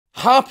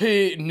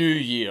Happy New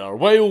Year!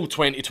 While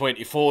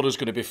 2024 is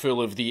going to be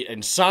full of the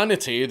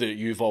insanity that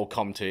you've all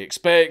come to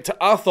expect,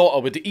 I thought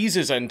I would ease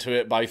us into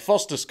it by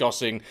first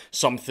discussing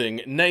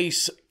something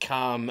nice,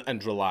 calm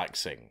and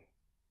relaxing.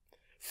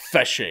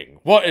 Fishing.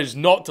 What is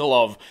not to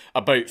love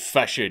about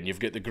fishing? You've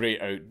got the great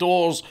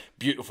outdoors,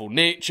 beautiful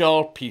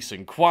nature, peace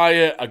and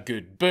quiet, a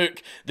good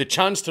book, the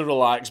chance to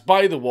relax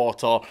by the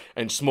water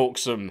and smoke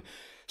some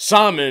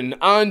salmon,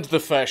 and the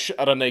fish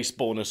are a nice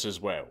bonus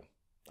as well.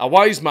 A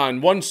wise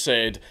man once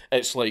said,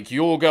 it's like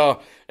yoga,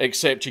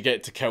 except you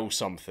get to kill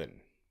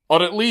something.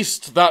 Or at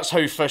least that's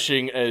how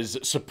fishing is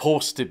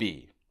supposed to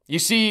be. You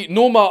see,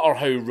 no matter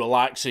how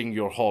relaxing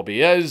your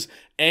hobby is,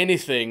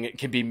 anything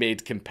can be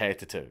made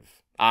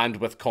competitive.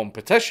 And with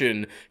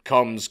competition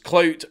comes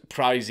clout,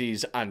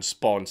 prizes and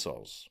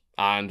sponsors.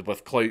 And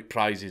with clout,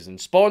 prizes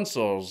and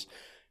sponsors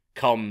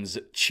comes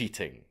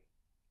cheating.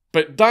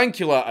 But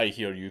Dankula, I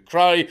hear you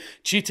cry,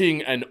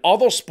 cheating in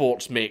other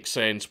sports makes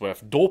sense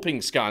with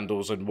doping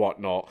scandals and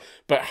whatnot,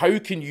 but how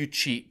can you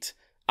cheat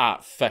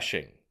at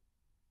fishing?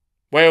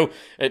 Well,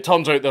 it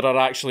turns out there are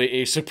actually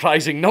a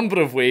surprising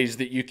number of ways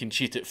that you can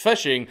cheat at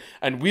fishing,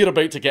 and we're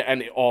about to get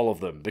into all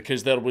of them,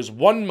 because there was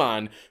one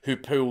man who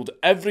pulled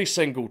every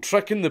single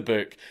trick in the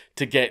book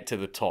to get to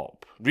the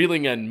top,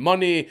 reeling in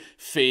money,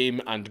 fame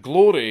and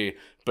glory,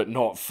 but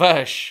not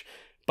fish,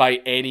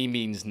 by any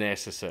means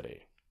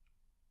necessary.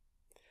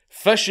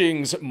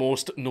 Fishing's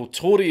most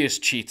notorious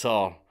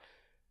cheater,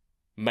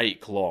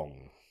 Mike Long.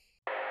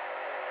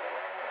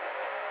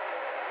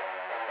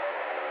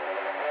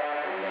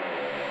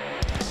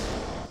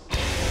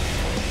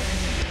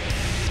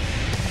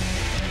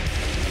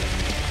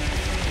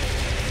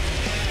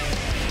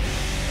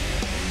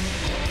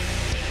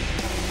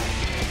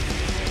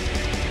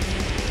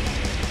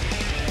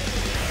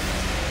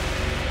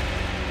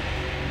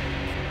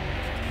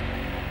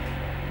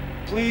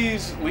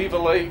 Please leave a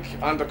like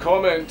and a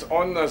comment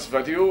on this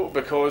video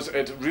because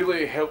it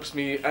really helps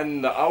me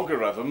in the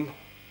algorithm.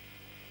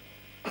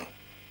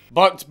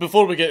 But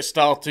before we get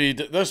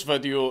started, this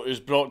video is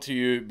brought to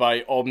you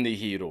by Omni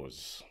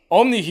Heroes.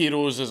 Omni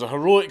Heroes is a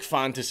heroic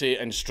fantasy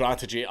and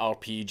strategy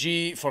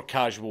RPG for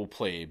casual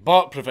play,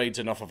 but provides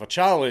enough of a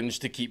challenge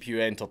to keep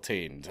you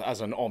entertained. As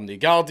an Omni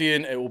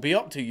Guardian, it will be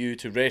up to you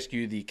to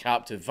rescue the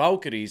captive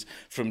Valkyries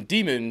from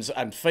demons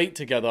and fight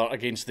together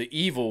against the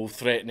evil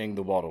threatening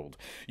the world.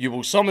 You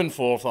will summon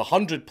forth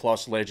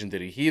 100+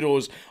 legendary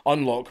heroes,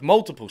 unlock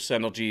multiple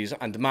synergies,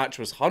 and match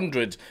with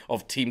hundreds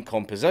of team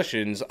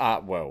compositions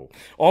at will.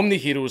 Omni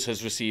Heroes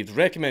has received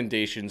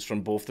recommendations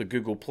from both the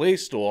Google Play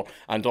Store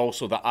and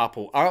also the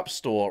Apple App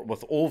Store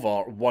with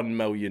over 1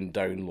 million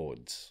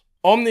downloads.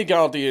 Omni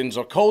Guardians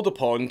are called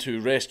upon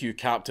to rescue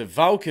captive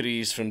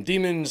Valkyries from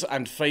demons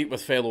and fight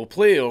with fellow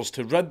players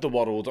to rid the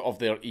world of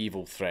their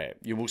evil threat.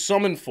 You will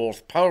summon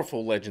forth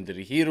powerful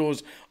legendary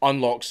heroes,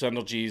 unlock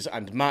synergies,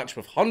 and match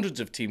with hundreds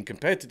of team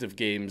competitive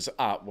games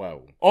at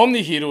will.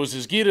 Omni Heroes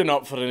is gearing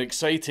up for an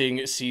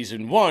exciting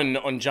Season 1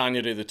 on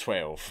January the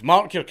 12th.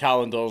 Mark your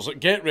calendars,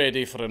 get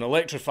ready for an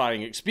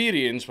electrifying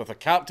experience with a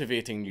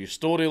captivating new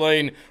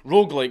storyline,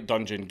 roguelike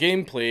dungeon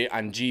gameplay,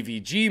 and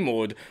GVG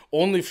mode.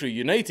 Only through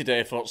united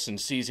efforts and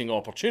seizing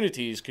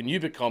opportunities can you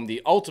become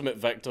the ultimate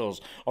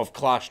victors of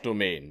Clash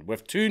Domain,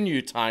 with 2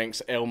 new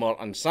tanks, Elmer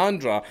and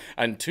Sandra,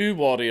 and 2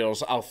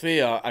 warriors,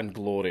 Althea and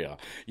Gloria.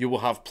 You will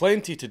have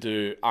plenty to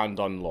do and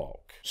unlock.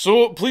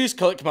 So please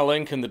click my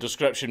link in the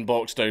description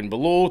box down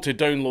below to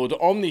download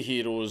Omni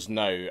Heroes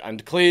now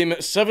and claim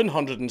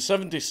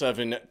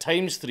 777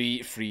 ×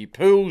 3 free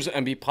pulls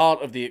and be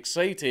part of the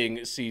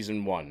exciting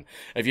Season 1.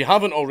 If you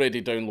haven't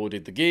already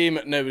downloaded the game,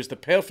 now is the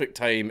perfect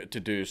time to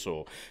do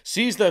so.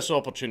 Seize this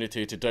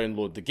opportunity to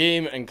download the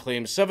game and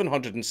claim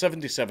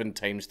 777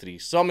 × 3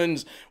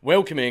 summons,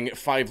 welcoming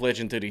 5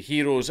 legendary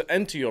heroes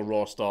into your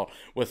roster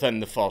within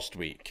the first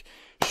week.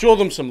 Show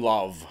them some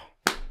love.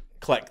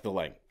 Click the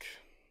link.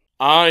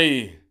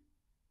 I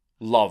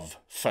love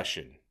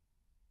fishing.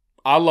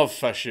 I love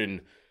fishing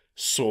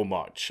so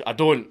much. I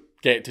don't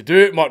get to do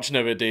it much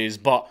nowadays,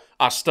 but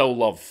I still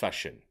love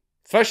fishing.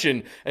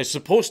 Fishing is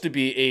supposed to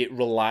be a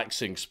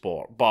relaxing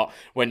sport, but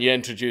when you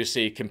introduce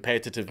a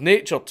competitive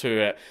nature to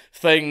it,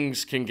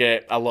 things can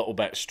get a little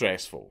bit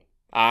stressful.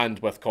 And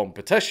with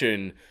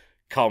competition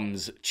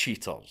comes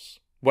cheaters,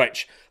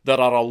 which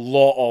there are a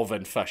lot of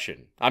in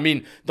fishing. I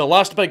mean, the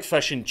last big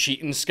fishing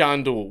cheating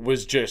scandal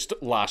was just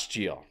last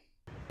year.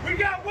 We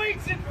got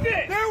weights and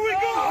fish! There we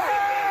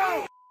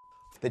go!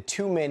 The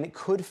 2 men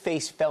could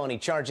face felony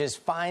charges,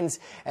 fines,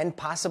 and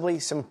possibly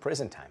some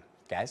prison time.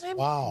 Guys?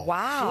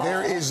 Wow.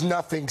 There is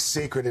nothing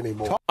sacred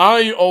anymore.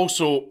 I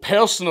also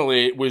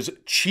personally was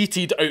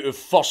cheated out of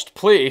first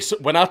place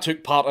when I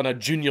took part in a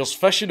juniors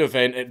fishing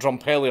event at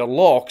Drumpellier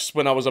Lochs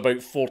when I was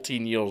about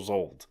 14 years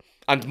old.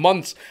 And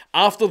months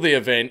after the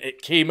event,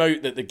 it came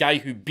out that the guy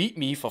who beat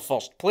me for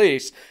first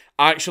place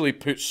actually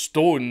put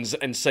stones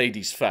inside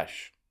his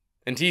fish.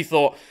 And he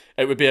thought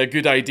it would be a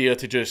good idea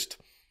to just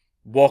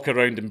walk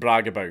around and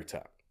brag about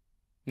it,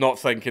 not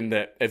thinking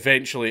that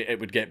eventually it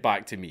would get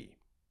back to me.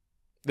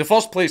 The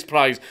first place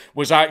prize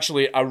was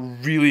actually a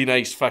really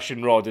nice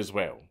fishing rod as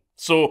well.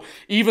 So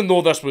even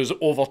though this was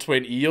over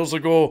 20 years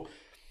ago,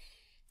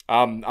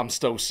 I'm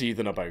still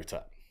seething about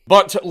it.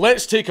 But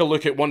let's take a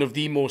look at one of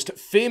the most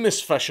famous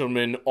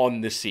fishermen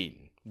on the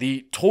scene.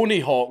 The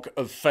Tony Hawk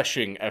of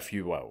fishing, if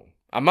you will.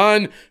 A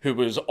man who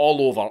was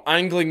all over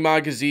angling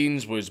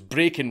magazines, was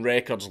breaking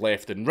records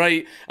left and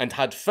right, and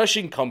had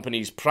fishing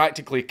companies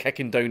practically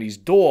kicking down his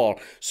door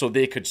so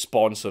they could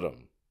sponsor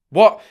him.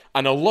 What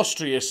an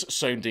illustrious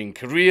sounding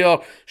career.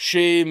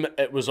 Shame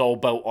it was all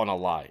built on a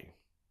lie.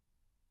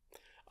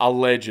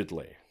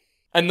 Allegedly.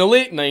 In the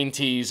late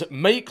 90s,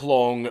 Mike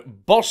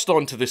Long burst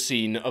onto the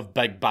scene of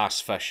big bass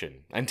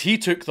fishing, and he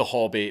took the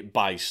hobby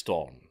by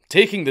storm.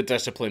 Taking the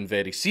discipline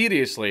very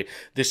seriously,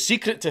 the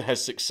secret to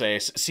his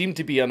success seemed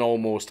to be an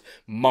almost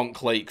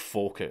monk-like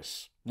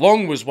focus.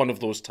 Long was one of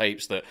those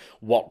types that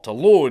worked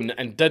alone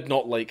and did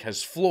not like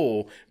his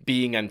flow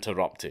being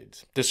interrupted,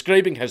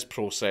 describing his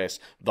process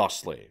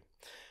thusly.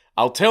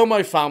 "I'll tell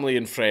my family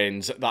and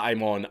friends that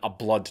I'm on a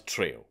blood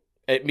trail.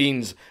 It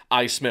means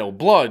I smell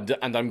blood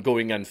and I'm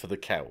going in for the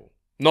kill.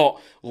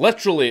 Not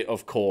literally,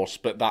 of course,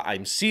 but that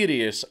I'm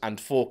serious and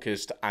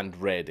focused and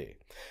ready.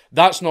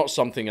 That's not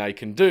something I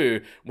can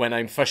do when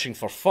I'm fishing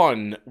for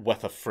fun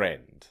with a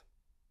friend."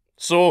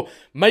 So,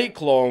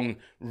 Mike Long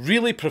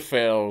really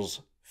prefers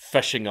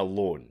fishing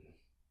alone.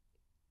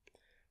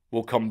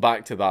 We'll come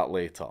back to that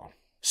later.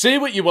 Say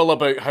what you will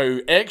about how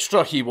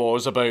extra he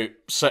was about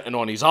sitting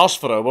on his arse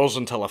for hours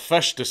until a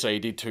fish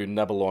decided to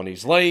nibble on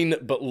his line,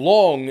 but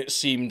Long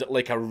seemed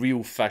like a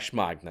real fish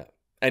magnet.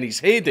 In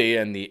his heyday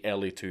in the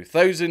early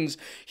 2000s,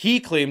 he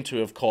claimed to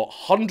have caught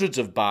hundreds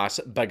of bass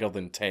bigger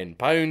than 10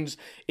 pounds,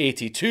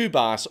 82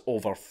 bass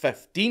over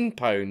 15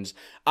 pounds,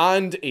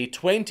 and a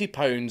 20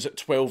 pounds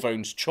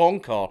 12-ounce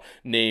chonker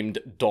named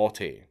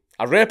Dottie,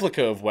 a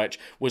replica of which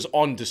was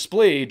on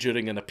display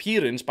during an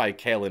appearance by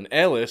Kellen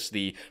Ellis,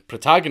 the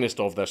protagonist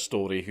of this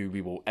story, who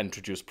we will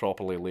introduce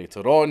properly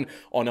later on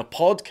a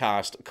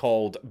podcast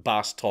called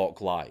Bass Talk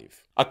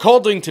Live.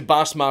 According to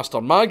Bassmaster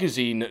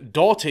magazine,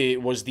 Dottie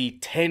was the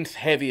 10th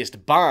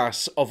heaviest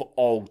bass of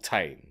all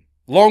time.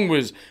 Long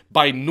was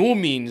by no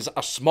means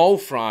a small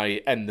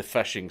fry in the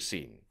fishing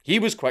scene. He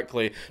was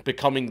quickly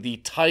becoming the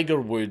Tiger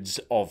Woods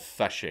of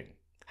fishing.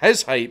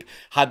 His hype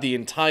had the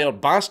entire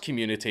bass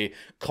community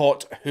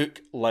caught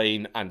hook,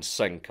 line and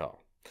sinker.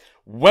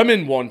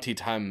 Women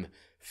wanted him,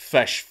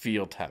 fish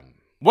feared him.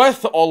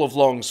 With all of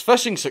Long's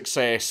fishing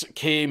success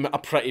came a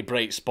pretty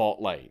bright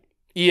spotlight.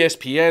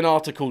 ESPN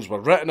articles were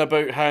written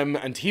about him,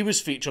 and he was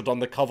featured on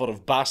the cover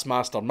of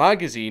Bassmaster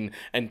magazine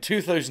in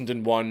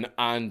 2001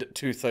 and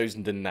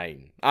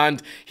 2009,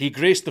 and he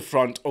graced the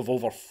front of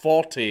over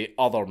 40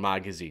 other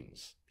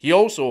magazines. He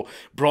also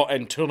brought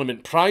in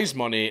tournament prize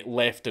money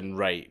left and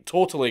right,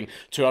 totaling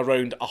to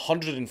around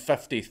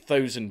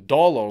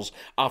 $150,000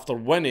 after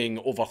winning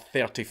over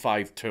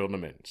 35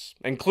 tournaments.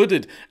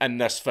 Included in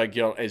this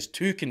figure is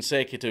 2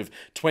 consecutive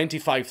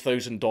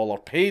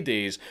 $25,000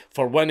 paydays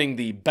for winning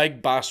the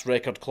Big Bass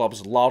Record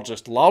Club's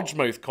largest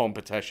largemouth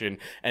competition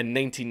in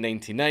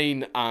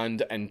 1999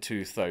 and in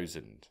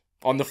 2000.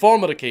 On the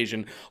former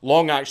occasion,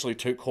 Long actually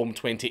took home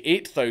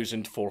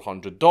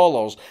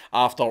 $28,400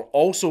 after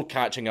also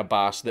catching a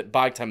bass that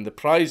bagged him the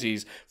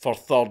prizes for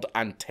 3rd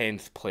and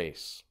 10th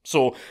place.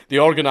 So the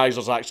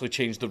organisers actually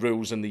changed the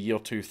rules in the year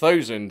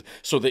 2000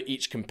 so that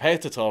each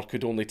competitor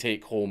could only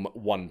take home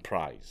 1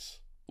 prize.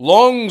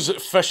 Long's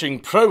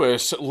fishing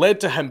prowess led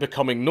to him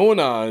becoming known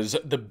as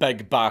the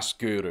Big Bass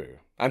Guru,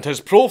 and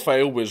his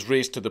profile was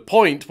raised to the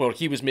point where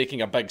he was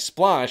making a big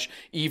splash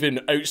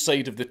even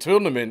outside of the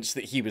tournaments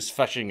that he was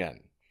fishing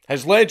in.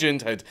 His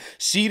legend had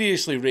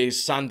seriously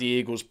raised San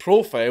Diego's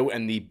profile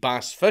in the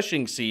bass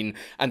fishing scene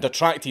and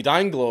attracted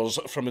anglers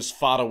from as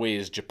far away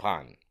as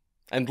Japan.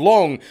 And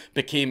Long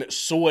became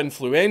so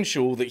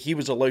influential that he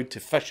was allowed to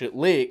fish at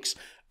lakes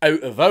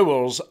out of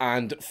hours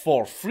and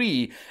for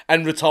free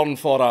in return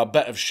for a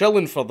bit of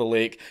shilling for the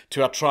lake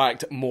to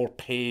attract more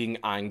paying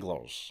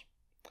anglers.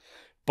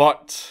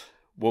 But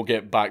we'll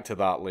get back to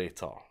that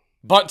later.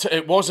 But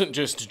it wasn't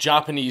just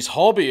Japanese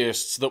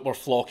hobbyists that were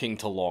flocking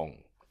to Long.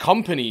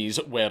 Companies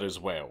were as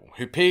well,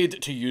 who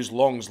paid to use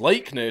Long's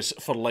likeness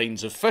for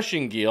lines of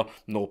fishing gear,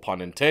 no pun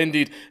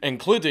intended,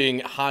 including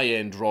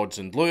high-end rods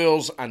and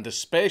lures, and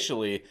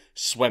especially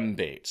swim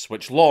baits,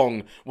 which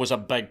Long was a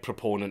big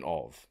proponent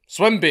of.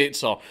 Swim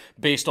baits are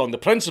based on the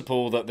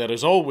principle that there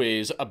is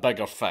always a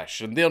bigger fish,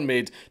 and they're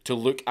made to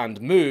look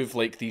and move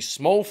like these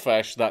small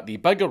fish that the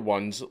bigger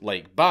ones,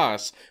 like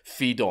bass,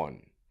 feed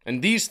on.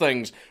 And these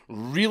things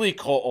really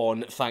caught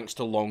on thanks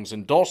to Long's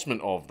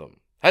endorsement of them.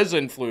 His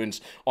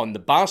influence on the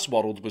bass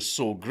world was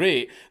so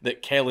great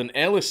that Kellen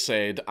Ellis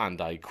said,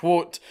 and I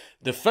quote,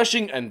 "The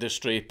fishing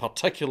industry,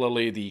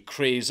 particularly the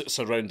craze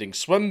surrounding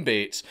swim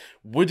baits,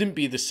 wouldn't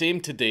be the same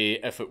today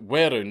if it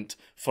weren't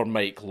for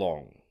Mike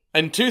Long."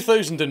 In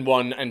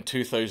 2001 and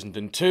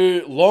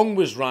 2002, Long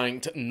was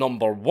ranked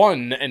number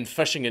 1 in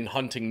Fishing and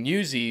Hunting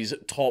Newsy's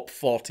top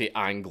 40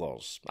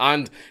 anglers,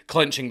 and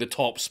clinching the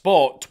top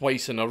spot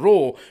twice in a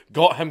row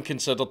got him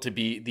considered to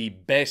be the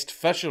best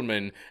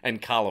fisherman in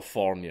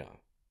California.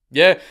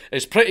 Yeah,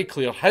 it's pretty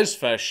clear his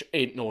fish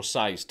ain't no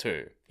size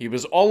 2. He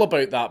was all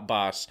about that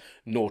bass,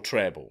 no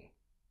treble.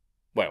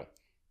 Well,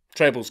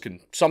 trebles can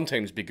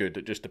sometimes be good,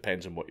 it just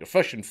depends on what you're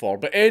fishing for.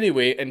 But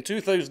anyway, in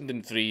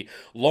 2003,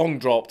 Long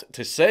dropped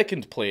to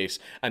 2nd place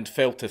and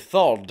fell to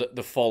 3rd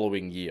the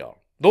following year.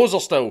 Those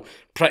are still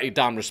pretty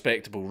damn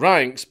respectable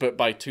ranks, but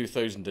by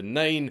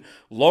 2009,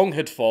 Long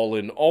had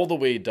fallen all the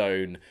way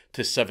down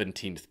to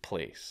 17th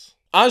place.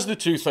 As the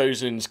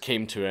 2000s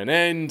came to an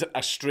end,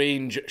 a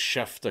strange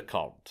shift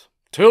occurred.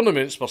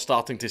 Tournaments were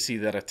starting to see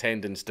their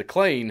attendance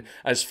decline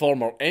as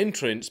former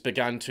entrants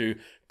began to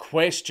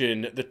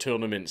question the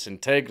tournament's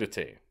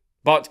integrity.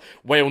 But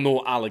while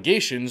no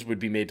allegations would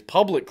be made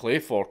publicly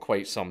for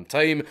quite some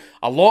time,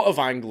 a lot of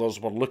anglers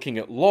were looking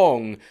at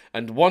Long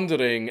and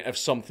wondering if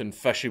something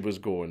fishy was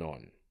going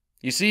on.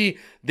 You see,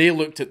 they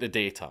looked at the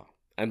data,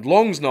 and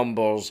Long's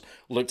numbers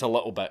looked a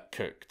little bit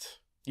cooked.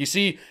 You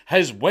see,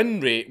 his win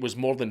rate was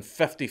more than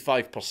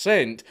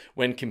 55%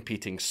 when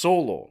competing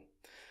solo,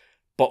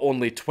 but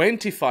only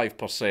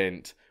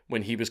 25%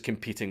 when he was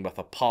competing with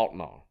a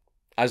partner.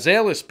 As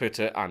Ellis put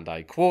it, and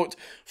I quote,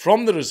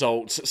 "From the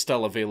results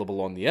still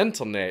available on the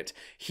internet,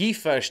 he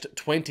fished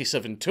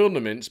 27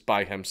 tournaments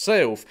by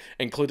himself,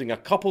 including a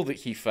couple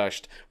that he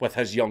fished with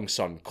his young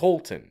son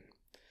Colton.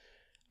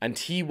 And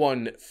he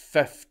won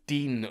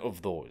 15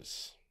 of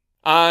those."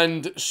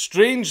 And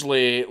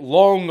strangely,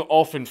 Long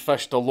often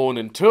fished alone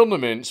in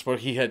tournaments where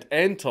he had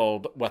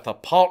entered with a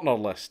partner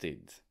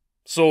listed.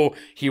 So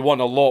he won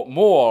a lot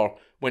more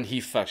when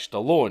he fished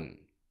alone.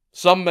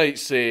 Some might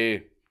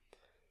say,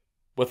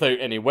 without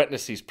any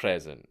witnesses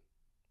present.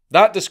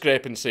 That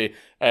discrepancy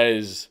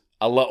is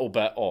a little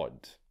bit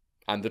odd.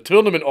 And the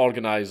tournament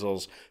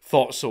organisers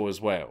thought so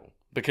as well.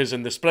 Because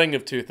in the spring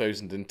of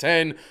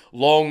 2010,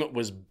 Long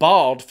was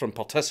barred from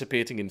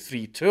participating in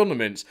 3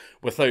 tournaments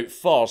without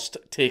first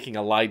taking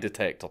a lie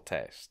detector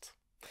test.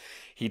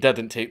 He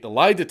didn't take the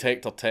lie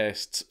detector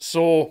tests,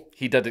 so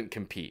he didn't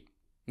compete.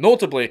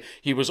 Notably,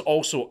 he was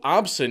also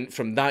absent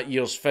from that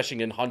year's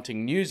Fishing and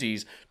Hunting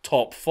News's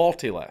Top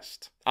 40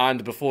 list.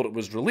 And before it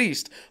was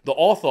released, the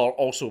author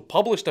also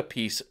published a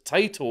piece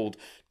titled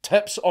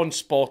 "Tips on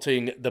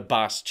Spotting the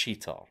Bass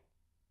Cheater."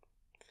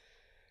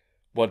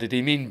 What did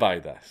he mean by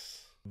this?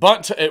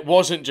 But it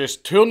wasn't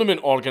just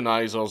tournament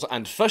organisers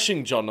and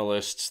fishing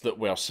journalists that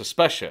were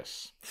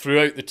suspicious.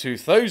 Throughout the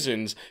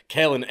 2000s,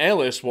 Kellen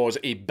Ellis was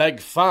a big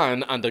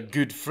fan and a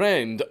good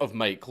friend of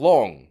Mike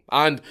Long,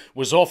 and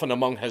was often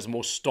among his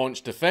most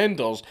staunch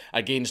defenders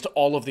against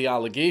all of the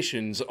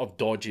allegations of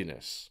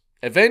dodginess.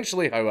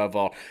 Eventually,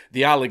 however,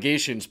 the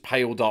allegations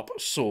piled up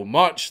so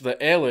much that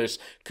Ellis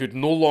could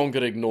no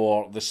longer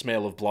ignore the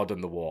smell of blood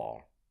in the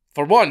water.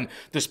 For one,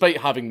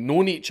 despite having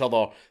known each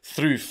other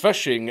through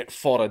fishing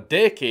for a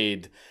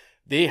decade,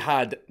 they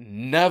had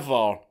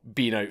never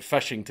been out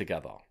fishing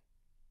together.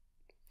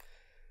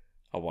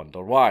 I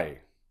wonder why.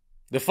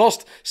 The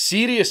first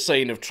serious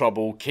sign of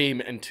trouble came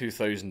in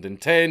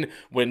 2010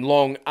 when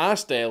Long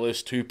asked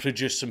Ellis to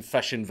produce some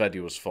fishing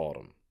videos for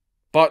him.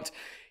 But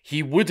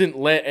he wouldn't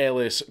let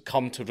Ellis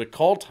come to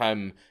record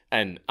him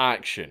in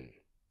action.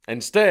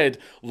 Instead,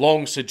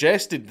 Long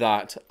suggested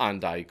that,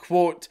 and I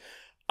quote,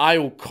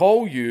 "I'll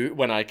call you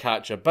when I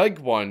catch a big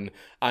one,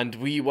 and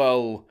we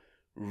will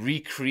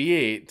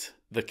recreate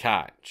the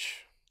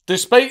catch."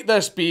 Despite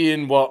this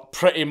being what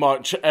pretty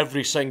much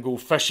every single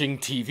fishing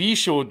TV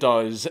show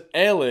does,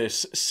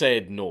 Ellis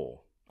said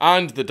no.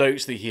 And the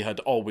doubts that he had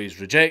always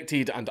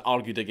rejected and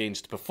argued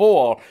against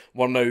before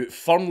were now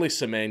firmly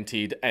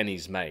cemented in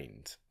his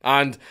mind.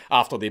 And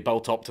after they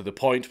built up to the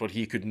point where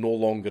he could no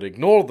longer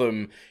ignore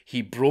them,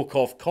 he broke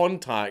off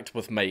contact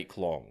with Mike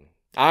Long.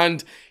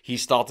 And he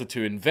started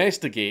to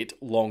investigate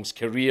Long's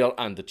career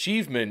and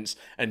achievements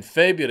in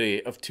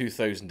February of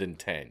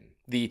 2010.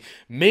 The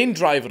main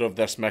driver of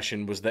this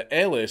mission was that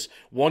Ellis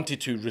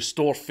wanted to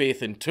restore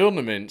faith in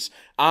tournaments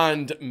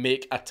and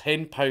make a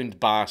 £10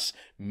 bass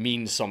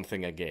mean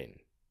something again.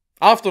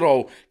 After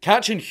all,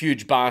 catching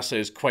huge bass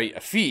is quite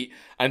a feat,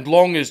 and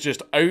Long is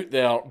just out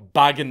there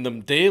bagging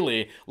them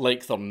daily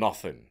like they're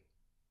nothing.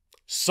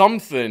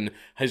 Something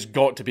has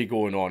got to be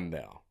going on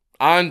there.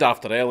 And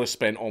after Ellis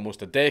spent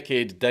almost a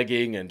decade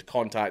digging and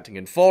contacting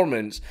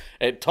informants,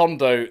 it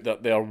turned out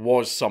that there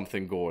was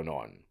something going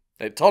on.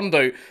 It turned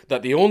out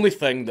that the only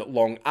thing that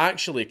Long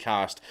actually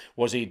cast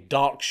was a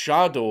dark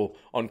shadow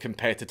on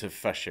competitive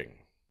fishing.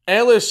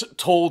 Ellis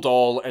told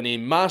all in a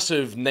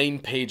massive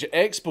 9-page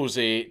expose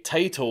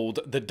titled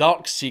 "The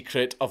Dark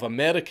Secret of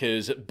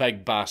America's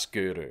Big Bass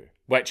Guru,"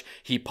 which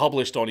he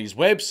published on his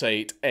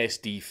website,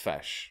 SD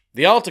Fish.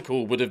 The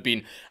article would have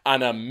been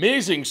an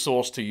amazing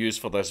source to use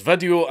for this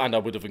video, and I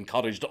would have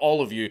encouraged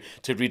all of you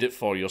to read it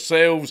for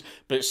yourselves,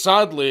 but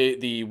sadly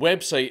the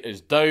website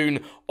is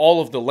down, all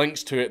of the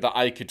links to it that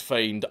I could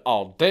find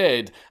are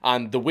dead,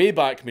 and the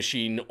Wayback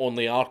Machine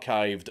only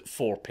archived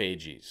 4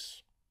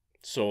 pages.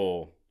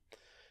 So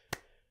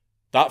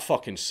that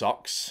fucking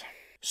sucks.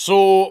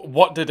 So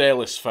what did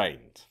Ellis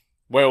find?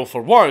 Well,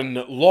 for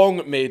one,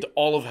 Long made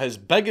all of his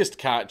biggest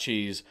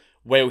catches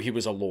while he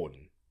was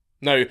alone.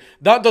 Now,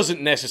 that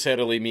doesn't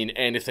necessarily mean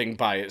anything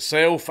by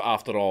itself,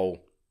 after all,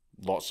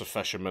 lots of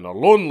fishermen are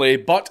lonely,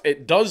 but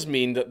it does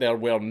mean that there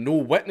were no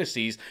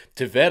witnesses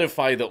to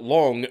verify that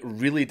Long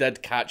really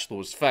did catch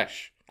those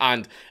fish,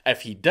 and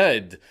if he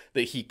did,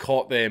 that he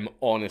caught them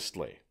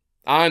honestly.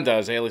 And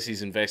as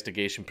Ellis's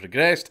investigation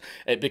progressed,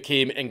 it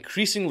became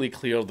increasingly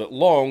clear that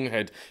Long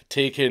had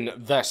taken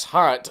this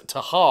hat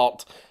to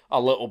heart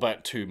a little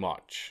bit too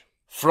much.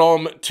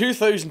 From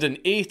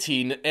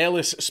 2018,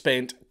 Ellis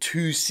spent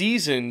 2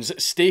 seasons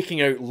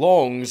staking out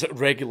Long's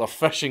regular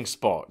fishing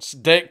spots,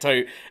 decked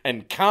out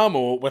in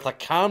camo with a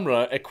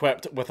camera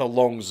equipped with a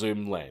long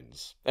zoom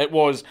lens. It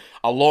was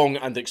a long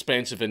and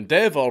expensive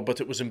endeavour, but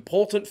it was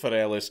important for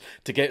Ellis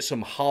to get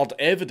some hard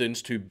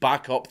evidence to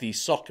back up the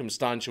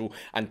circumstantial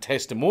and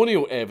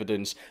testimonial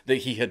evidence that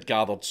he had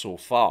gathered so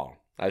far.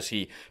 As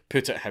he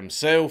put it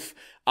himself,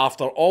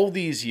 after all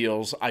these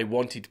years, I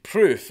wanted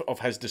proof of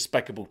his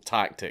despicable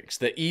tactics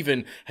that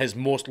even his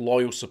most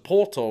loyal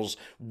supporters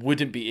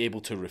wouldn't be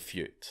able to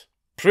refute.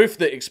 Proof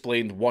that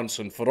explained once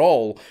and for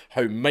all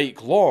how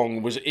Mike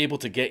Long was able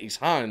to get his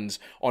hands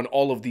on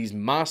all of these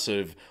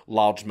massive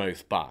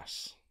largemouth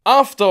bass.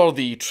 After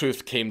the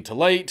truth came to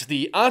light,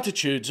 the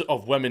attitudes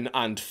of women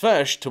and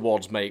fish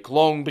towards Mike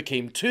Long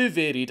became too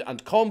varied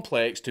and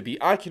complex to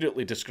be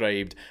accurately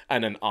described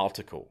in an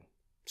article.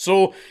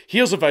 So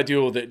here's a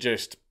video that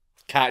just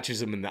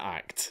catches him in the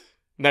act.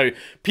 Now,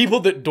 people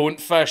that don't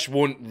fish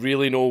won't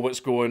really know what's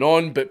going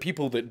on, but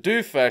people that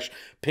do fish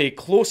pay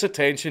close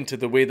attention to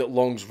the way that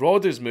Long's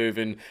rod is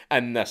moving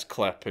in this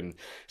clip and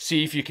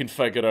see if you can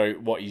figure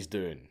out what he's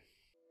doing.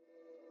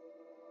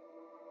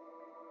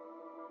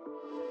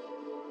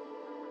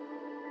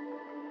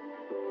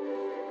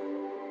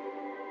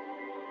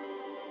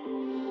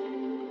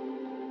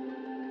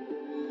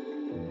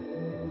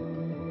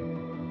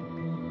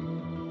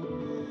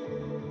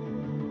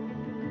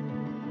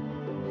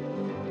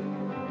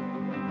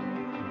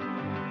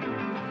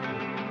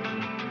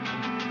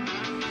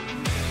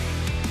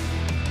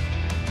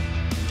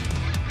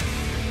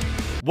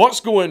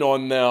 What's going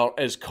on there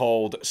is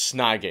called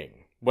snagging,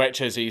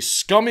 which is a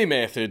scummy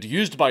method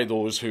used by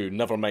those who,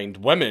 never mind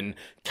women,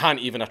 can't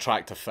even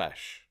attract a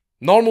fish.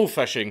 Normal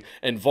fishing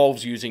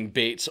involves using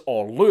baits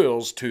or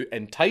lures to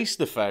entice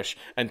the fish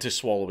into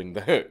swallowing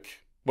the hook.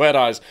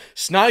 Whereas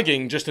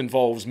snagging just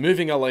involves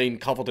moving a line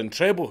covered in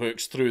treble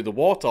hooks through the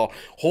water,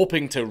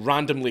 hoping to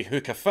randomly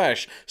hook a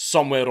fish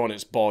somewhere on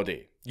its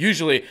body.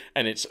 Usually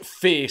in its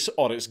face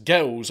or its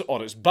gills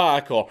or its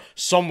back or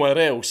somewhere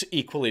else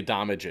equally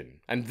damaging,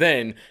 and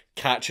then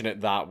catching it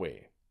that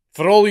way.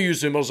 For all you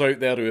zoomers out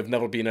there who have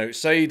never been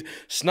outside,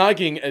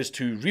 snagging is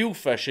to reel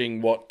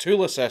fishing what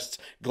tool assists,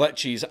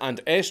 glitches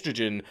and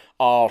estrogen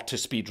are to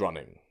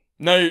speedrunning.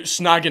 Now,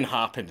 snagging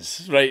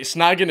happens, right?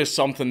 Snagging is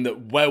something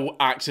that will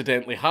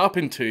accidentally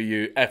happen to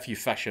you if you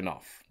fish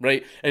enough,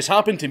 right? It's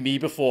happened to me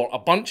before a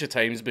bunch of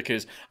times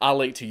because I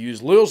like to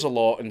use lures a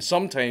lot, and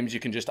sometimes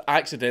you can just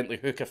accidentally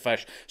hook a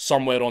fish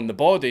somewhere on the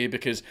body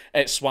because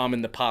it swam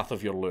in the path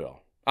of your lure.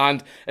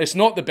 And it's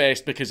not the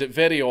best because it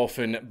very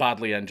often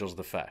badly injures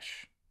the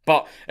fish.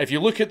 But if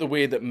you look at the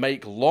way that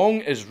Mike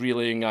Long is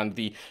reeling and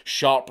the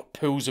sharp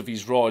pulls of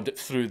his rod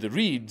through the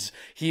reeds,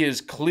 he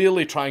is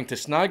clearly trying to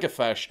snag a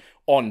fish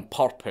on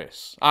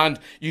purpose. And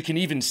you can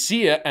even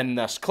see it in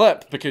this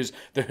clip because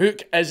the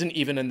hook isn't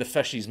even in the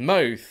fish's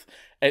mouth,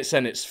 it's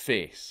in its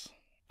face.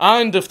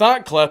 And if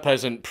that clip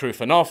isn't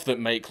proof enough that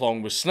Mike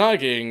Long was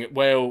snagging,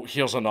 well,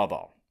 here's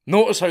another.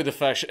 Notice how the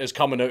fish is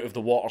coming out of the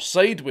water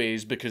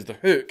sideways because the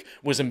hook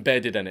was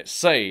embedded in its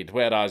side,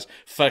 whereas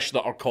fish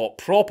that are caught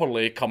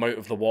properly come out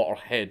of the water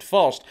head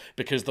first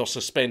because they're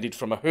suspended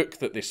from a hook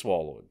that they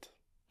swallowed.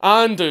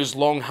 And as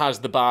Long has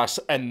the bass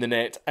in the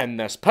net in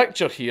this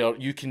picture here,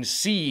 you can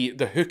see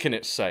the hook in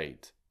its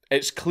side.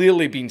 It's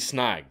clearly been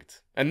snagged.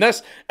 And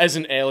this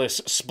isn't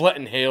Ellis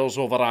splitting hairs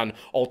over an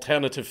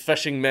alternative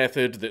fishing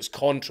method that's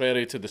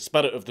contrary to the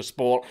spirit of the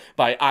sport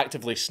by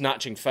actively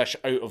snatching fish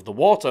out of the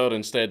water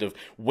instead of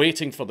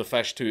waiting for the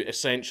fish to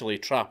essentially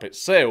trap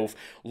itself.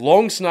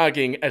 Long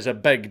snagging is a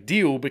big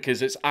deal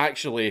because it's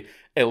actually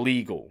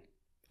illegal.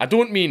 I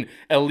don't mean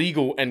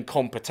illegal in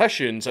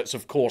competitions, it's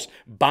of course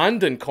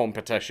banned in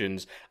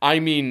competitions, I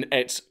mean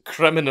it's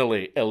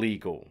criminally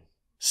illegal.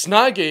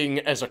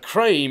 Snagging is a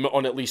crime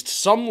on at least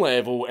some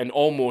level in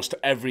almost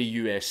every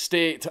US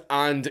state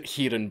and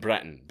here in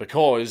Britain,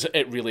 because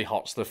it really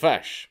hurts the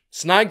fish.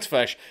 Snagged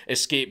fish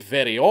escape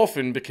very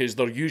often because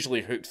they're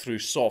usually hooked through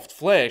soft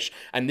flesh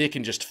and they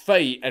can just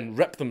fight and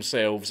rip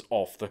themselves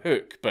off the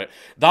hook. But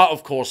that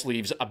of course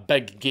leaves a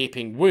big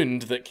gaping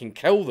wound that can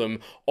kill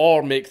them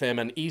or make them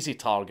an easy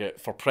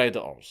target for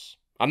predators.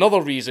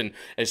 Another reason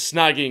is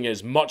snagging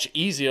is much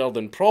easier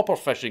than proper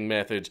fishing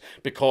methods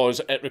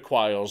because it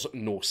requires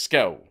no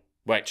skill,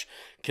 which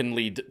can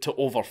lead to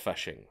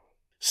overfishing.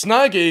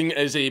 Snagging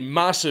is a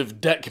massive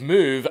dick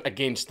move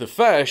against the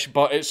fish,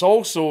 but it's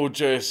also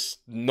just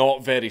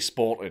not very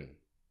sporting.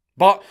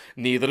 But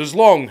neither is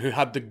Long, who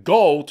had the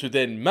gall to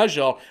then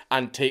measure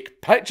and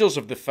take pictures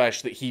of the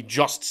fish that he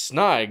just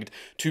snagged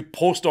to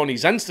post on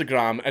his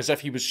Instagram as if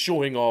he was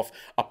showing off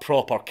a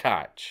proper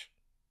catch.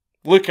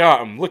 Look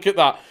at him, look at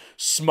that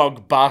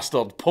smug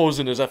bastard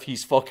posing as if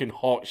he's fucking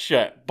hot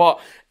shit. But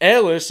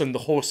Ellis and the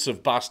hosts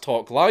of Bass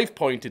Talk Live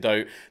pointed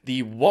out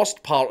the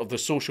worst part of the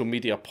social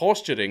media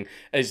posturing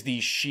is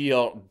the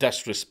sheer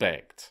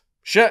disrespect.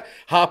 Shit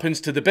happens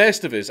to the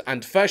best of us,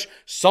 and fish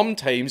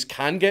sometimes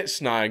can get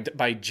snagged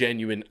by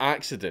genuine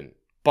accident.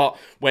 But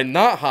when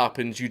that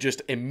happens, you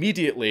just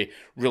immediately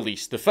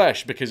release the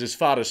fish, because as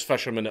far as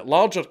fishermen at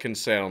large are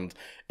concerned,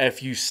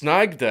 if you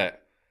snagged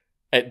it,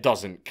 it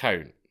doesn't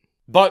count.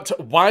 But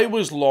why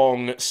was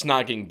Long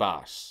snagging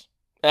bass?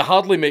 It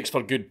hardly makes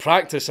for good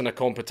practice in a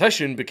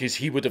competition, because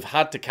he would have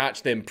had to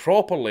catch them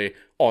properly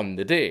on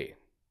the day.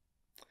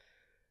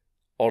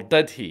 Or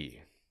did he?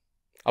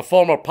 A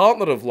former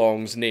partner of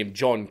Long's named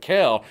John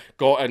Kerr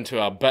got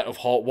into a bit of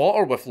hot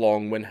water with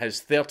Long when his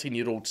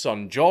 13-year-old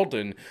son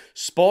Jordan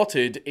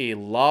spotted a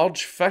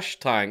large fish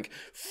tank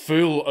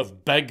full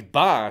of big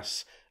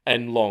bass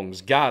in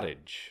Long's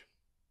garage.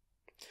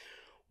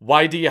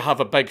 Why do you have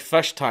a big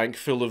fish tank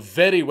full of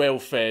very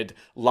well-fed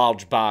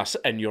large bass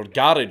in your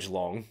garage,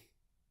 Long?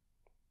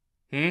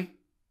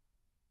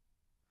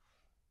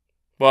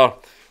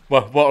 Well,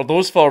 what are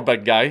those for,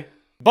 big guy?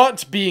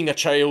 But being a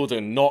child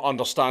and not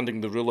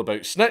understanding the rule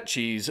about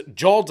snitches,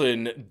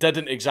 Jordan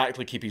didn't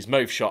exactly keep his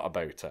mouth shut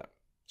about it.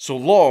 So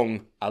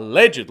Long,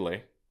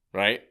 allegedly,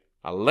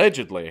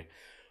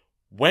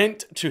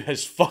 went to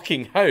his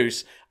fucking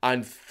house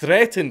and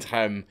threatened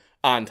him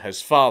and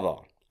his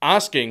father,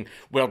 asking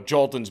where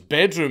Jordan's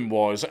bedroom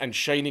was and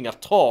shining a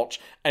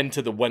torch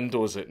into the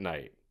windows at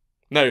night.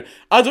 Now,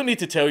 I don't need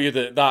to tell you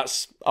that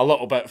that's a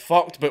little bit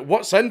fucked, but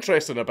what's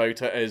interesting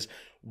about it is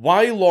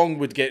why Long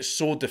would get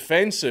so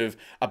defensive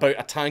about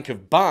a tank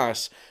of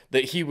bass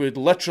that he would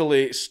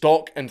literally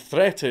stalk and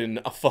threaten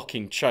a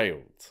fucking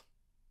child.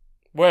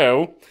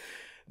 Well,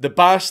 the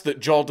bass that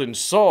Jordan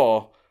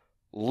saw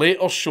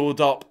later showed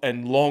up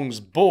in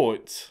Long's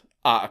boat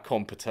at a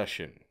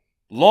competition.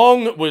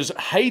 Long was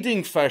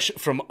hiding fish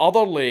from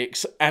other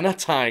lakes in a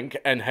tank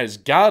in his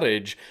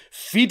garage,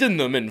 feeding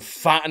them and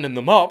fattening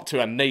them up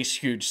to a nice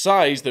huge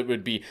size that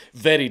would be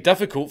very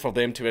difficult for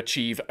them to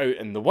achieve out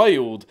in the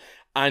wild,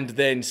 and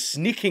then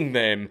sneaking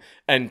them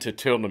into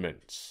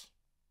tournaments.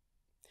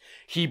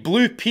 He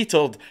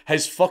blue-petered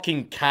his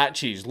fucking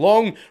catches.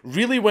 Long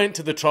really went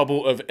to the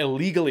trouble of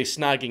illegally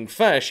snagging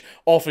fish,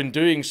 often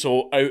doing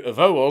so out of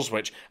hours,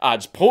 which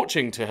adds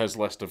poaching to his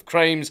list of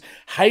crimes,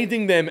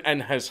 hiding them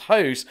in his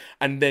house,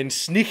 and then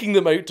sneaking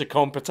them out to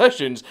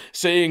competitions,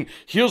 saying,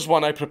 "Here's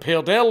one I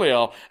prepared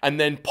earlier," and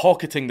then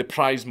pocketing the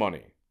prize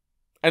money.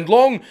 And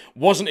Long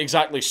wasn't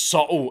exactly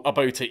subtle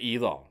about it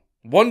either.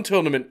 One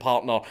tournament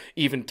partner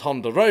even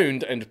turned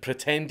around and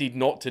pretended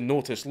not to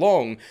notice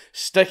Long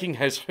sticking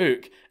his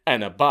hook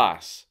in a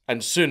bass,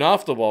 and soon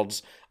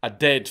afterwards, a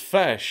dead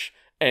fish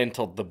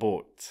entered the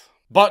boat.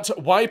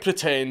 But why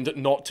pretend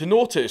not to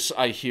notice,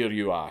 I hear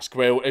you ask?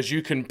 Well, as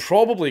you can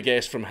probably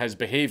guess from his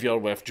behaviour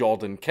with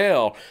Jordan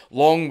Kerr,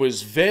 Long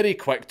was very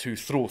quick to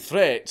throw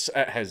threats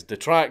at his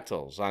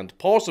detractors, and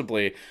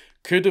possibly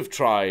could have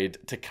tried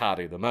to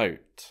carry them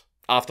out.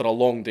 After a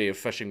long day of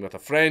fishing with a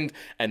friend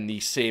in the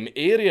same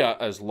area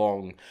as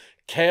Long,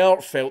 Kerr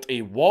felt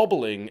a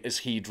wobbling as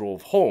he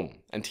drove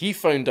home, and he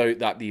found out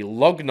that the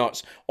lug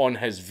nuts on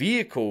his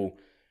vehicle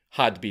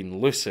had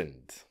been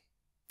loosened.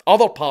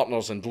 Other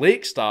partners and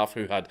lake staff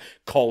who had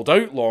called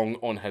out Long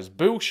on his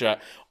bullshit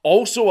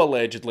also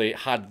allegedly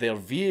had their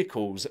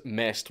vehicles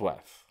messed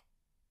with.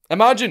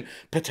 Imagine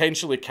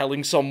potentially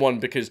killing someone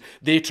because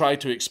they tried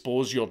to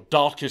expose your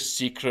darkest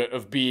secret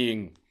of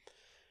being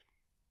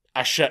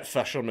a shit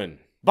fisherman.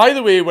 By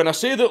the way, when I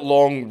say that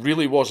Long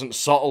really wasn't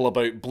subtle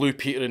about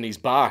blue-petering his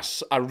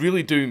bass, I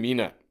really do mean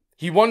it.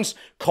 He once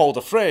called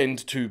a friend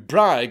to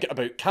brag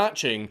about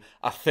catching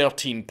a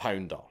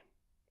 13-pounder.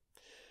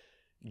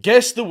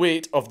 Guess the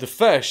weight of the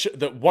fish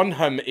that won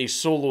him a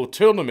solo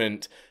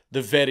tournament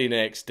the very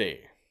next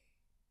day.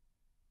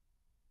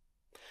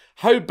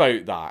 How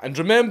about that? And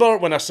remember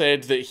when I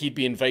said that he'd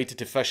be invited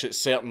to fish at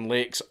certain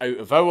lakes out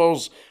of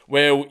hours?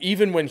 Well,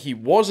 even when he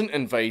wasn't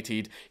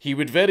invited, he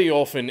would very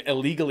often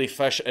illegally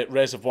fish at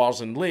reservoirs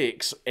and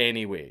lakes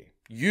anyway,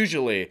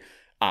 usually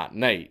at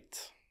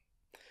night.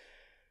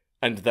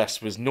 And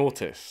this was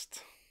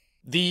noticed.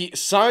 The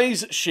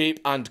size,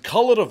 shape and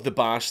colour of the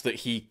bass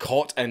that he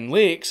caught in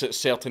lakes at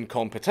certain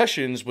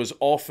competitions was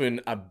often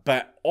a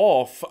bit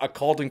off,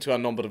 according to a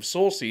number of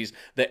sources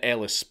that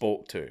Ellis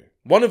spoke to.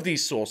 One of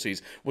these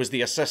sources was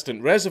the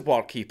assistant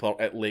reservoir keeper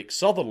at Lake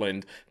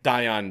Sutherland,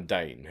 Diane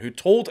Dine, who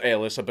told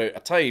Ellis about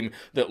a time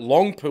that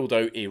Long pulled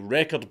out a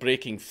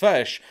record-breaking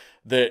fish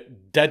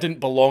that didn't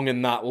belong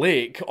in that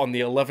lake on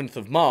the 11th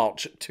of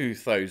March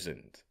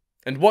 2000.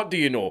 And what do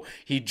you know?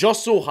 He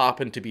just so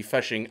happened to be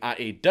fishing at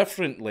a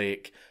different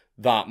lake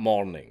that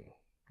morning.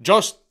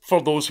 Just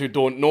for those who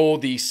don't know,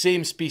 the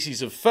same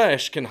species of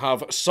fish can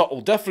have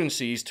subtle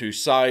differences to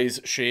size,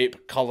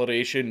 shape,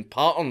 coloration,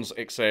 patterns,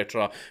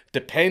 etc.,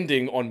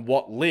 depending on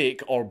what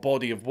lake or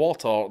body of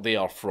water they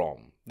are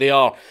from. They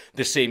are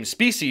the same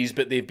species,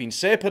 but they've been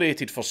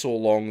separated for so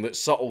long that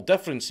subtle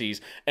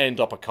differences end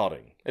up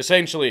occurring.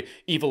 Essentially,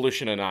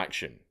 evolution in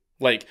action.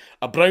 Like,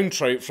 a brown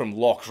trout from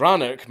Loch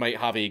Rannoch might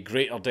have a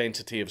greater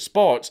density of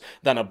spots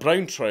than a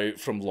brown trout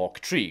from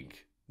Loch Treig.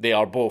 They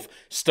are both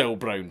still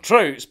brown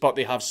trouts, but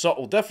they have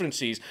subtle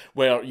differences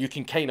where you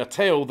can kind of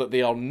tell that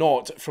they are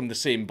not from the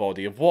same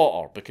body of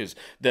water because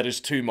there is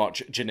too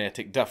much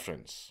genetic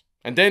difference.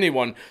 And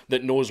anyone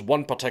that knows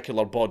one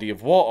particular body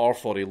of water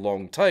for a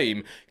long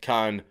time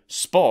can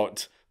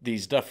spot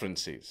these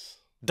differences.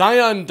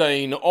 Diane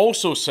Dine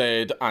also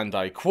said, and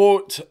I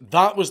quote,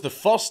 "That was the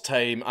first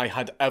time I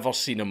had ever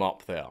seen him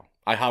up there.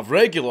 I have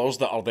regulars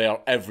that are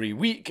there every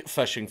week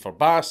fishing for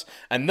bass,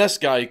 and this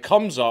guy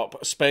comes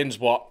up, spends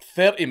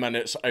 30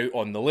 minutes out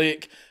on the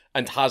lake,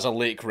 and has a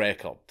lake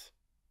record."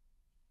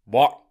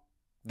 What?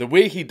 The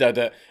way he did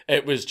it,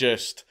 it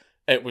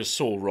was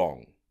so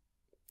wrong.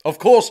 Of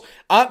course,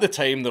 at the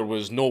time there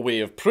was no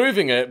way of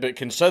proving it, but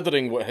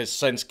considering what has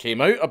since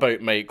came out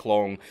about Mike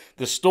Long,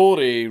 the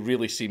story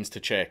really seems to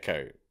check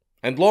out.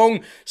 And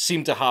Long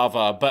seemed to have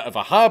a bit of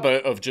a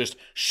habit of just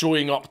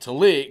showing up to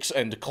lakes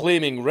and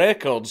claiming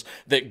records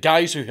that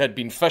guys who had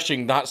been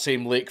fishing that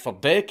same lake for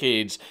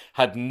decades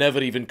had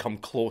never even come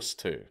close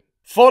to.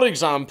 For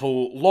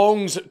example,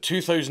 Long's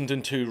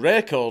 2002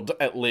 record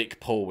at Lake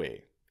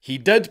Poway. He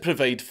did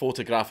provide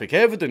photographic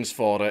evidence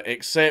for it,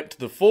 except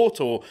the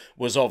photo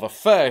was of a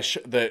fish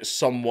that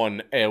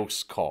someone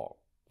else caught.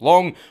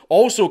 Long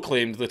also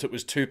claimed that it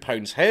was 2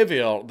 pounds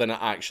heavier than it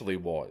actually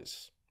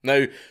was.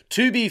 Now,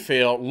 to be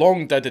fair,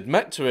 Long did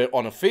admit to it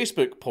on a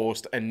Facebook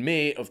post in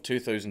May of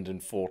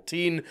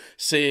 2014,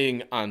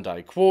 saying, and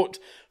I quote,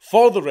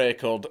 "For the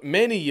record,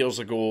 many years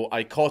ago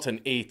I caught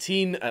an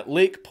 18 at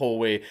Lake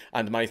Poway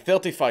and my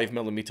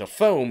 35mm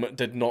film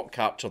did not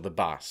capture the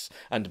bass.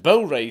 And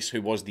Bill Rice,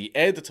 who was the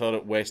editor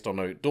at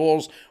Western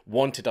Outdoors,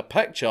 wanted a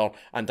picture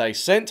and I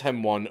sent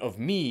him one of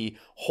me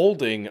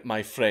holding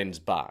my friend's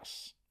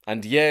bass.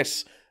 And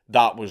yes,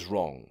 that was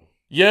wrong.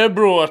 Yeah,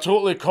 bro, I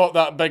totally caught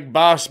that big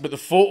bass, but the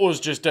photos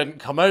just didn't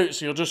come out,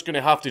 so you're just going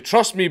to have to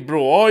trust me,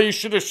 bro. Oh, you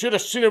should have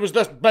seen it was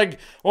this big.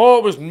 Oh,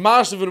 it was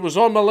massive and it was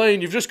on my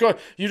line. You've just got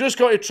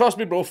to trust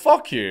me, bro.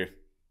 Fuck you.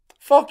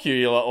 Fuck you,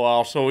 you little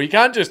arsehole. You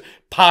can't just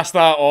pass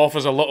that off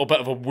as a little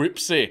bit of a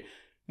whoopsie.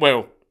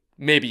 Well,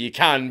 maybe you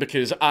can,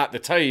 because at the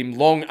time,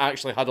 Long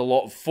actually had a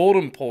lot of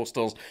forum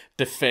posters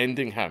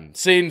defending him,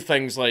 saying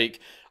things like,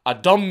 "A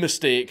dumb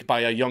mistake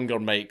by a younger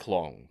Mike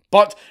Long."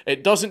 But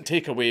it doesn't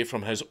take away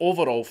from his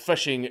overall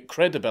fishing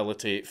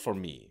credibility for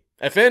me.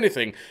 If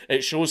anything,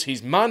 it shows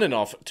he's man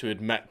enough to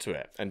admit to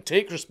it and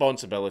take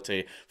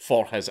responsibility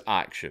for his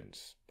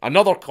actions.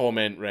 Another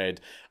comment read,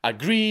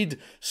 "Agreed,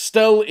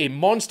 still a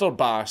monster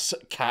bass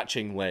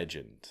catching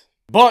legend."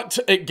 But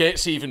it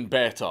gets even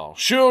better.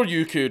 Sure,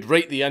 you could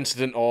write the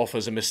incident off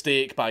as a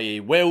mistake by a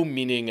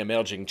well-meaning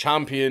emerging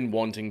champion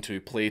wanting to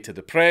play to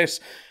the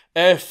press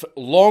if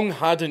Long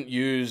hadn't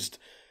used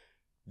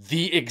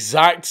the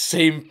exact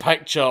same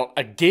picture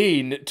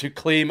again to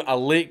claim a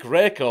lake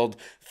record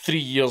 3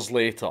 years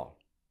later.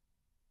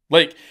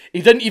 Like,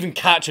 he didn't even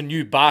catch a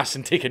new bass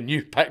and take a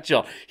new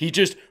picture. He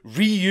just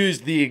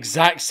reused the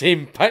exact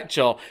same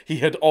picture he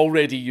had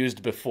already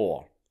used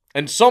before.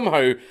 And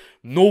somehow,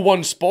 no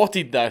one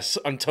spotted this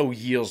until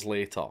years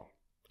later.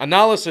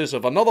 Analysis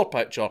of another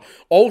picture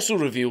also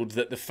revealed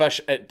that the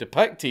fish it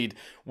depicted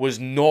was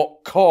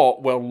not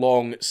caught where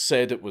Long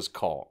said it was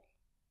caught.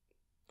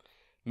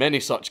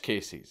 Many such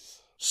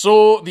cases.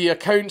 So, the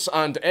accounts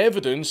and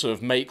evidence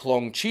of Mike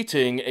Long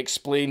cheating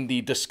explain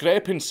the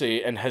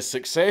discrepancy in his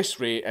success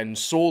rate in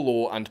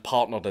solo and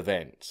partnered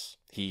events.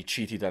 He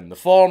cheated in the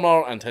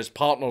former, and his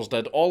partners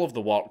did all of the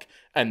work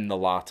in the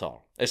latter.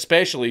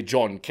 Especially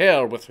John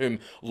Kerr, with whom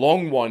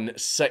Long won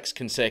 6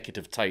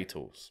 consecutive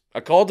titles.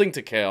 According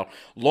to Kerr,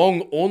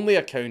 Long only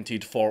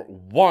accounted for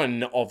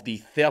 1 of the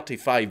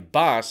 35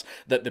 bass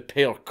that the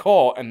pair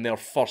caught in their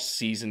first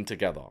season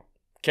together.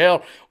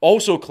 Kerr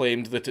also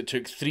claimed that it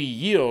took 3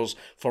 years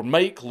for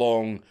Mike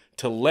Long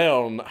to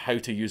learn how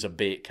to use a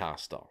bait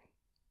caster.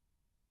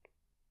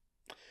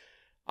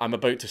 I'm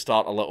about to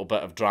start a little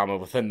bit of drama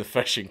within the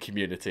fishing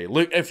community.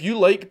 Look, if you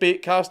like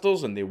bait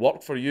casters and they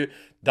work for you,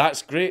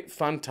 that's great,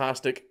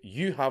 fantastic.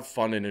 You have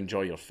fun and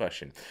enjoy your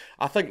fishing.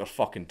 I think they're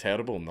fucking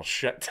terrible and they're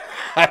shit.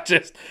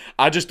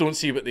 I just don't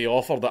see what they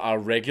offer that a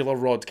regular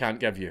rod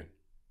can't give you.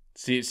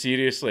 See,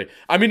 seriously.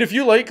 I mean, if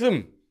you like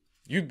them,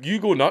 you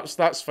go nuts,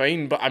 that's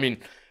fine. But I mean,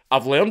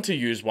 I've learned to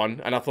use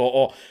one, and I thought,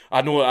 oh,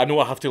 I know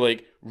I have to,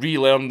 like,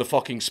 relearn the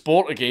fucking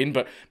sport again,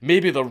 but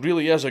maybe there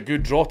really is a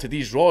good draw to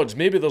these rods.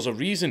 Maybe there's a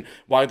reason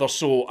why they're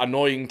so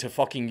annoying to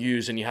fucking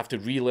use and you have to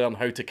relearn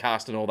how to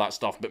cast and all that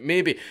stuff. But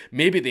maybe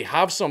they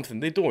have something.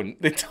 They don't.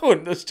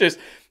 It's just,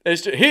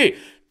 hey,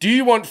 do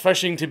you want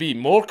fishing to be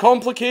more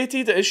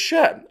complicated? It's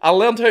shit. I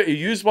learned how to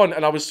use one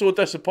and I was so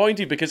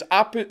disappointed because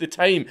I put the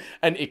time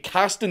into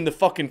casting the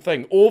fucking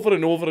thing over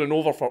and over and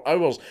over for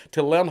hours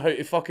to learn how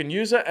to fucking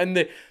use it,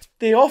 and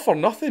they offer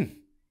nothing.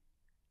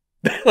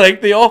 Like,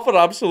 they offer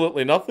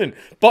absolutely nothing.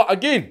 But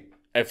again,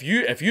 if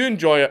you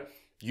enjoy it,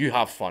 you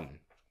have fun.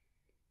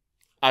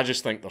 I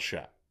just think they're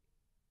shit.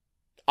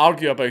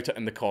 Argue about it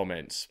in the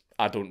comments.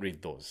 I don't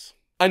read those.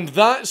 And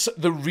that's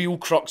the real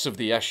crux of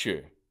the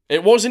issue.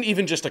 It wasn't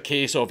even just a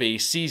case of a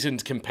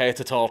seasoned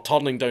competitor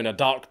turning down a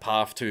dark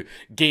path to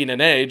gain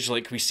an edge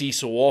like we see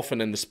so often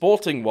in the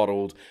sporting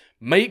world.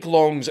 Mike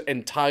Long's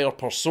entire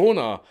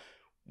persona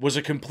was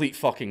a complete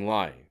fucking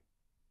lie.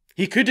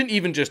 He couldn't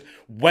even just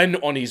win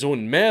on his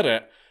own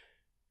merit.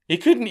 He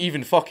couldn't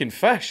even fucking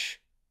fish.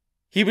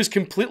 He was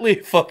completely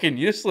fucking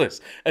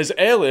useless. As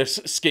Ellis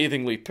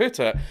scathingly put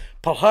it,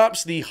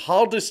 perhaps the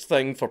hardest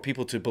thing for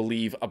people to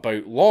believe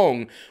about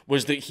Long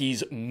was that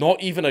he's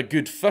not even a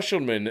good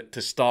fisherman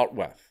to start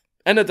with.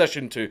 In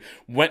addition to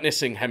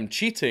witnessing him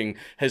cheating,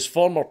 his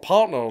former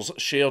partners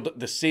shared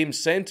the same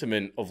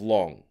sentiment of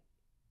Long,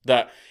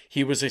 that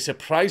he was a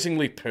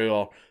surprisingly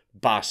poor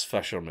bass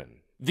fisherman.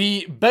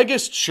 The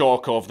biggest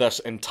shock of this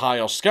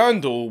entire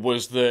scandal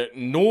was that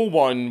no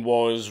one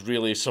was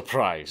really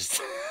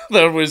surprised.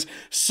 There was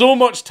so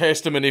much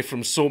testimony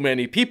from so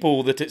many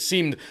people that it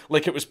seemed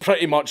like it was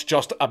pretty much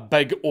just a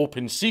big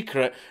open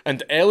secret,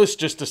 and Ellis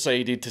just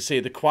decided to say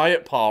the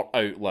quiet part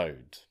out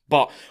loud.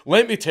 But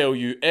let me tell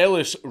you,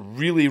 Ellis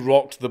really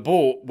rocked the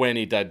boat when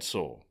he did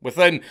so.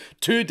 Within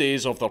 2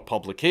 days of their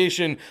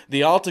publication,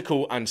 the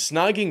article and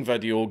snagging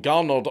video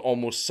garnered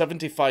almost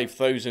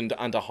 75,000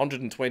 and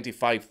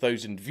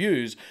 125,000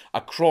 views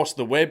across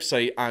the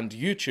website and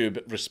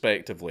YouTube,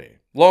 respectively.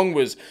 Long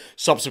was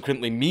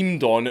subsequently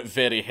memed on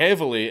very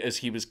heavily as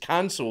he was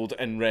cancelled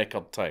in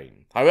record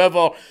time.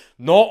 However,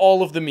 not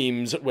all of the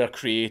memes were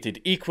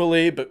created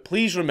equally, but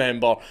please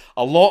remember,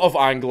 a lot of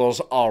anglers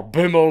are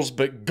boomers,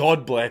 but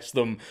God bless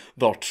them,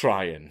 they're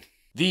trying.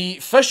 The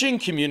fishing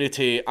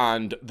community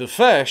and the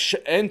fish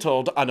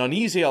entered an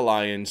uneasy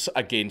alliance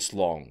against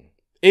Long.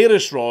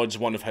 Aris Rods,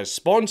 one of his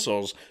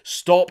sponsors,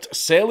 stopped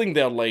selling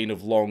their line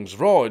of Long's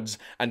rods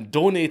and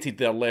donated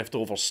their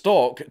leftover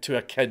stock to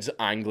a kids'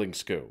 angling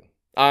school.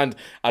 And,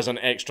 as an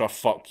extra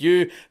fuck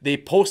you, they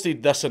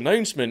posted this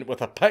announcement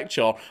with a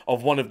picture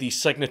of one of the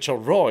signature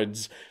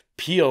rods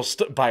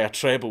pierced by a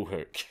treble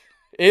hook.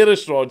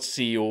 Aris Rod's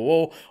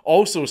COO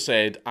also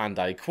said, and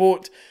I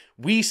quote,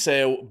 "We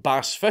sell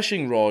bass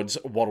fishing rods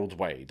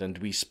worldwide, and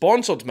we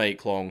sponsored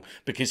Mike Long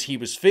because he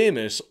was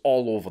famous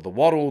all over the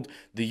world,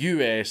 the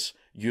US,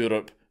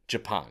 Europe,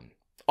 Japan.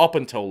 Up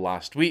until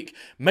last week,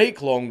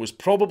 Mike Long was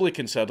probably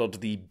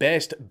considered the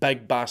best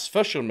big bass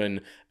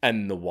fisherman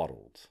in the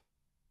world."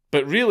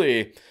 But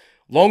really,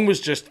 Long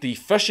was just the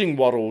fishing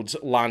world's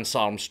Lance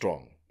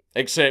Armstrong.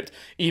 Except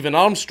even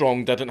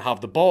Armstrong didn't have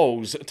the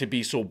balls to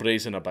be so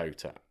brazen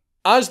about it.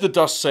 As the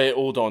dust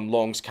settled on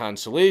Long's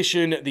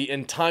cancellation, the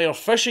entire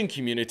fishing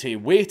community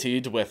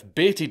waited with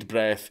bated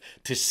breath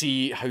to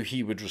see how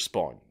he would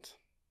respond.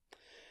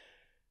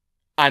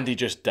 And he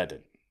just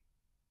didn't.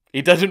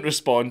 He didn't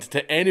respond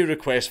to any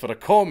request for a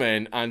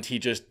comment, and he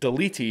just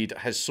deleted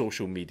his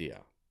social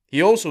media.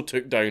 He also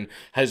took down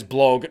his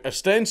blog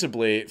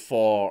ostensibly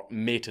for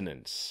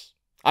maintenance.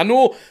 I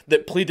know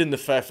that pleading the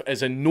fifth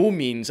is in no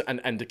means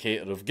an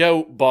indicator of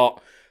guilt,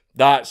 but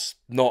that's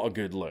not a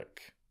good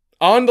look.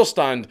 I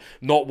understand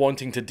not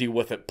wanting to deal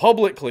with it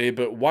publicly,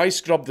 but why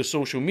scrub the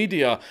social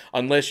media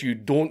unless you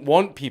don't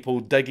want people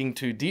digging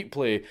too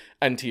deeply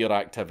into your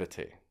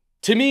activity?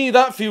 To me,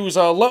 that feels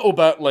a little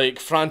bit like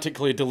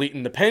frantically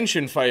deleting the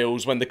pension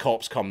files when the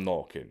cops come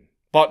knocking.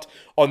 But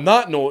on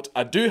that note,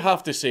 I do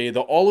have to say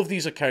that all of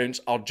these accounts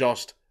are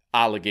just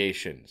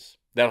allegations.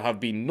 There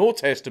have been no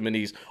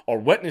testimonies or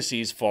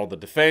witnesses for the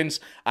defence,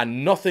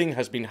 and nothing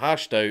has been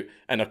hashed out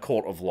in a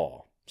court of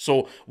law.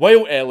 So,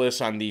 while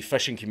Ellis and the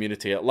fishing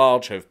community at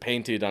large have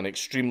painted an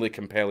extremely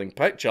compelling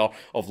picture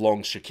of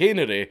Long's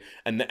chicanery,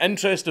 in the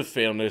interest of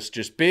fairness,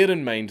 just bear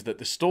in mind that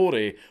the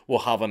story will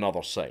have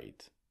another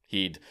side.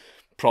 He'd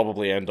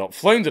probably end up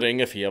floundering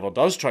if he ever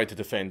does try to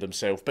defend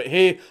himself, but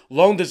hey,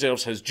 Long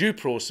deserves his due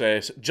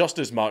process just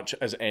as much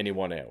as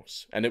anyone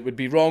else, and it would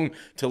be wrong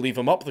to leave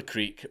him up the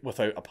creek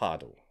without a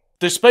paddle.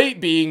 Despite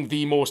being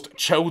the most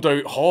chilled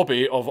out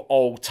hobby of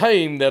all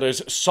time, there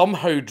is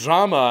somehow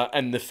drama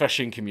in the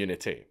fishing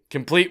community,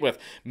 complete with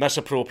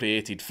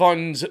misappropriated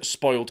funds,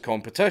 spoiled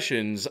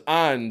competitions,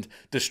 and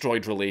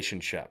destroyed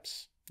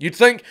relationships. You'd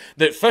think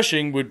that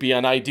fishing would be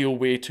an ideal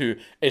way to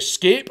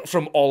escape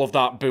from all of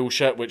that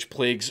bullshit which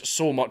plagues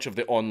so much of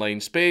the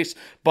online space,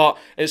 but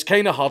it's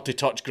kinda hard to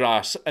touch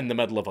grass in the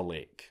middle of a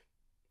lake.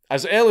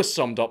 As Ellis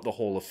summed up the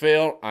whole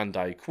affair, and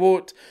I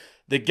quote,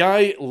 The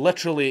guy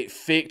literally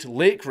faked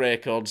lake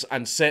records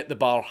and set the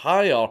bar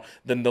higher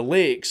than the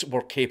lakes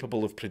were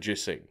capable of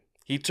producing.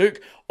 He took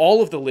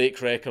all of the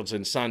lake records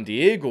in San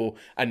Diego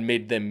and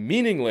made them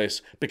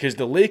meaningless because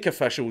the lake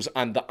officials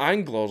and the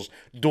anglers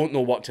don't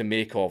know what to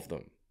make of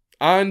them.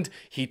 And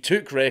he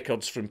took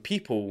records from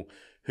people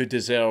who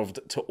deserved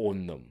to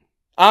own them.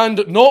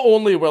 And not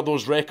only were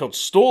those records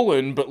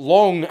stolen, but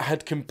Long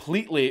had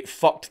completely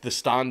fucked the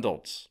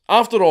standards.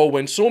 After all,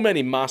 when so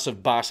many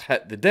massive bass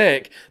hit the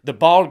deck, the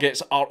bar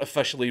gets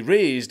artificially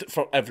raised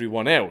for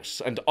everyone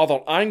else, and other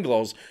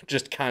anglers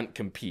just can't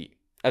compete.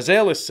 As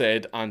Ellis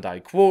said, and I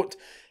quote,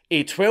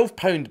 "A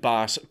 12-pound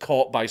bass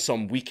caught by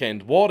some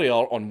weekend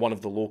warrior on one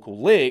of the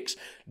local lakes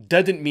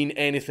didn't mean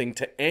anything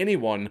to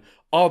anyone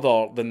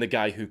other than the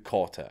guy who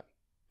caught it."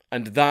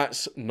 And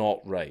that's not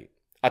right.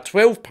 A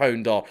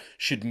 12-pounder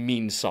should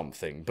mean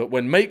something, but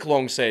when Mike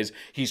Long says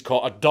he's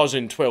caught a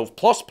dozen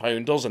 12-plus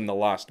pounders in the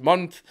last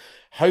month,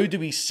 how do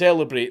we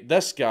celebrate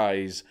this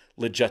guy's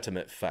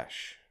legitimate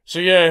fish? So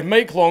yeah,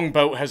 Mike Long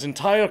built his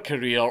entire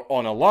career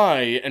on a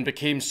lie and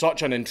became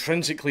such an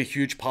intrinsically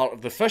huge part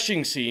of the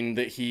fishing scene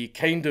that he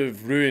kind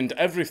of ruined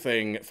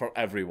everything for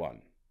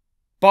everyone.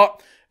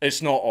 But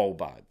it's not all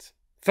bad.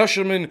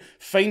 Fishermen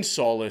find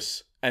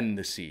solace in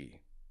the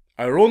sea.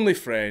 Our only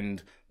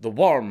friend, the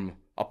worm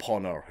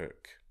upon our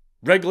hook.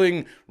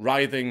 Wriggling,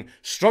 writhing,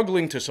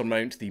 struggling to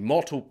surmount the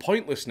mortal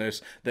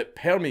pointlessness that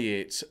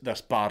permeates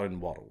this barren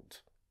world.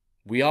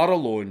 We are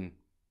alone,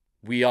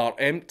 we are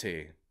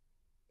empty,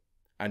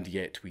 and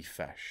yet we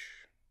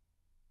fish.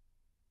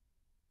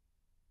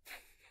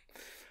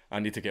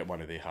 I need to get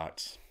one of the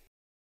hats.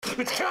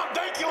 It's Count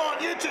Dankula on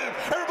YouTube.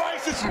 Everybody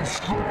just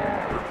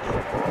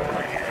subscribe.